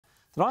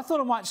that I thought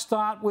I might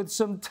start with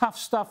some tough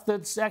stuff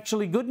that's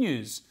actually good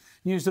news.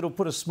 News that'll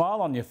put a smile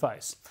on your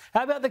face.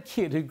 How about the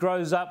kid who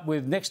grows up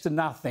with next to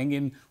nothing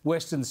in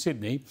Western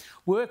Sydney,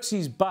 works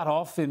his butt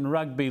off in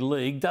rugby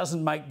league,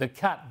 doesn't make the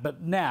cut,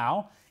 but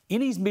now,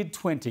 in his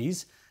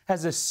mid-20s,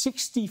 has a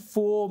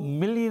 $64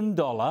 million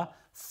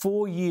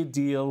four-year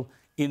deal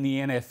in the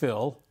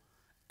NFL,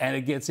 and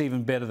it gets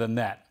even better than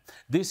that.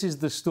 This is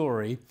the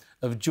story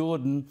of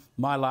Jordan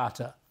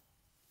Mailata.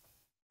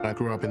 I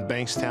grew up in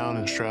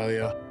Bankstown,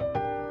 Australia.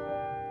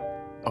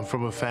 I'm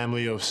from a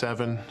family of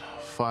 7,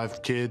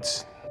 5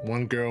 kids,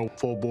 1 girl,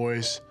 4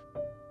 boys.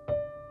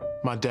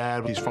 My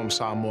dad, he's from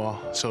Samoa,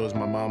 so is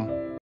my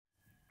mum.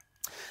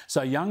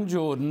 So young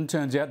Jordan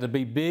turns out to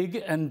be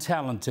big and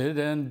talented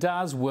and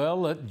does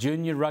well at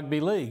junior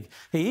rugby league.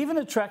 He even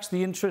attracts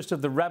the interest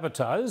of the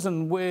Rabbitohs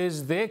and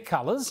wears their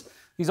colours.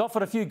 He's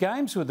offered a few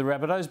games with the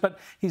Rabbitohs, but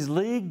his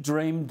league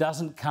dream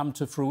doesn't come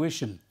to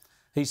fruition.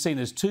 He's seen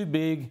as too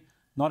big,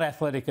 not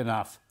athletic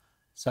enough.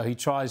 So he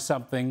tries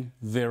something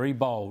very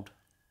bold.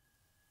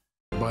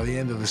 By the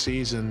end of the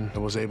season, I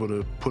was able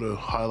to put a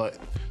highlight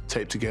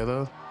tape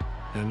together,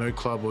 and no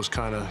club was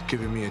kind of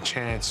giving me a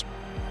chance.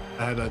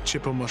 I had a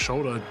chip on my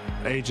shoulder.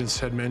 Agents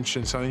had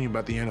mentioned something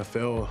about the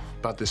NFL,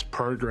 about this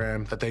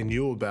program that they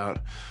knew about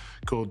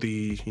called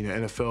the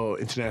NFL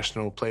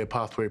International Player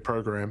Pathway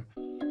Program.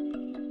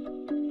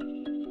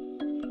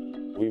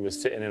 We were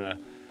sitting in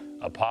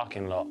a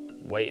parking lot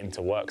waiting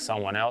to work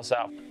someone else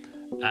out,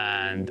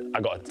 and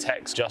I got a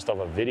text just of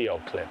a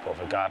video clip of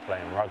a guy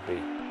playing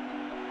rugby.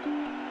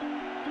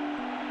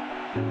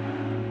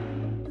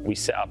 We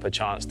set up a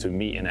chance to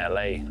meet in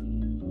LA.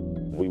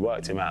 We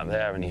worked him out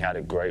there and he had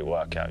a great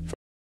workout.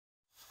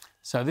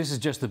 So this is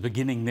just the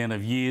beginning then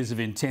of years of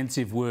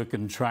intensive work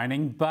and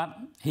training, but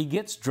he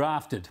gets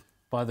drafted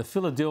by the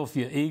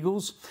Philadelphia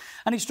Eagles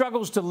and he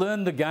struggles to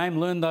learn the game,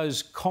 learn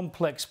those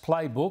complex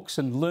playbooks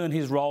and learn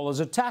his role as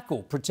a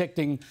tackle,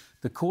 protecting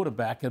the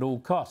quarterback at all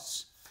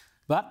costs.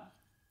 But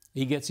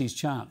he gets his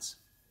chance.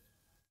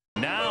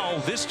 Now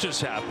this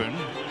just happened.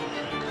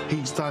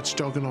 He starts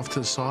jogging off to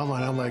the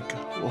sideline. I'm like,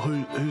 well,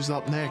 who's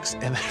up next?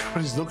 And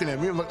everyone's looking at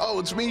me. I'm like,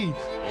 oh, it's me.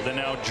 Well, then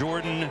now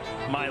Jordan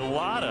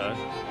Mailata,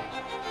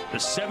 the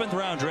 7th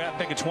round draft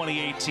pick of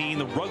 2018,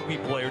 the rugby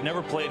player,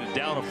 never played a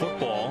down of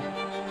football.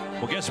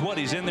 Well, guess what?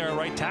 He's in there at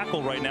right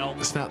tackle right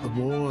now. Snap the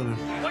ball and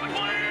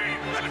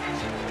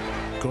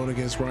going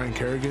against Ryan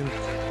Kerrigan.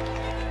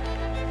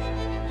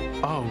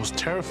 Oh, it was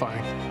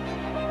terrifying.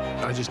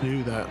 I just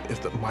knew that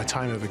if my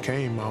time ever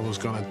came, I was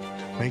going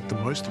to make the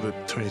most of it.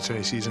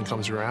 2020 season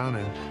comes around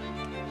and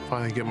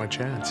finally get my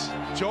chance.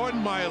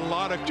 Jordan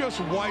Mailata just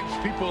wipes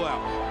people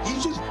out.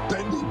 He's just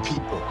bending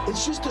people.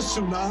 It's just a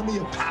tsunami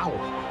of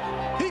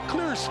power. He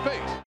clears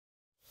space.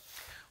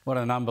 What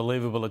an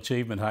unbelievable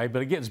achievement, hey?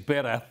 But it gets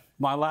better.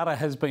 Mailata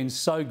has been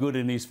so good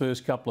in his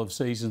first couple of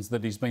seasons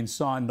that he's been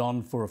signed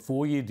on for a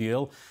 4-year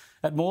deal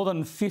at more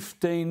than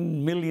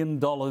 $15 million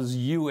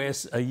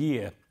US a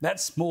year.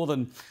 That's more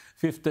than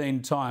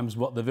 15 times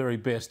what the very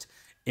best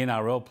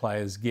NRL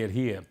players get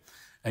here.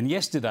 And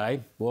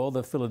yesterday, well,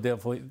 the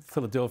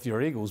Philadelphia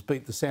Eagles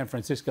beat the San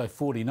Francisco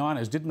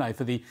 49ers, didn't they,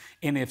 for the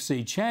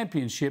NFC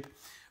Championship,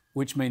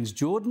 which means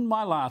Jordan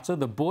Mailata,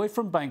 the boy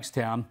from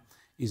Bankstown,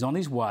 is on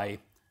his way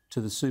to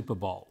the Super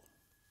Bowl.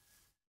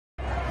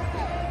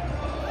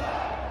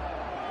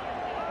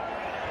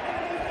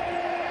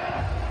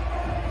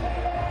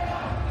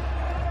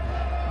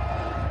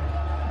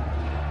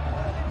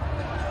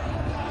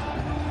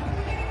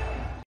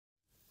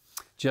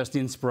 Just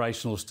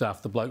inspirational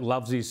stuff. The bloke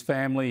loves his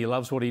family, he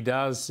loves what he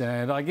does,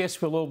 and I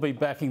guess we'll all be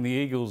backing the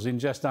Eagles in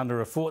just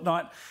under a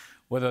fortnight,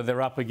 whether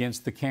they're up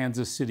against the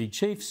Kansas City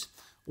Chiefs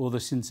or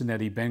the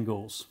Cincinnati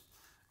Bengals.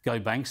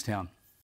 Go Bankstown.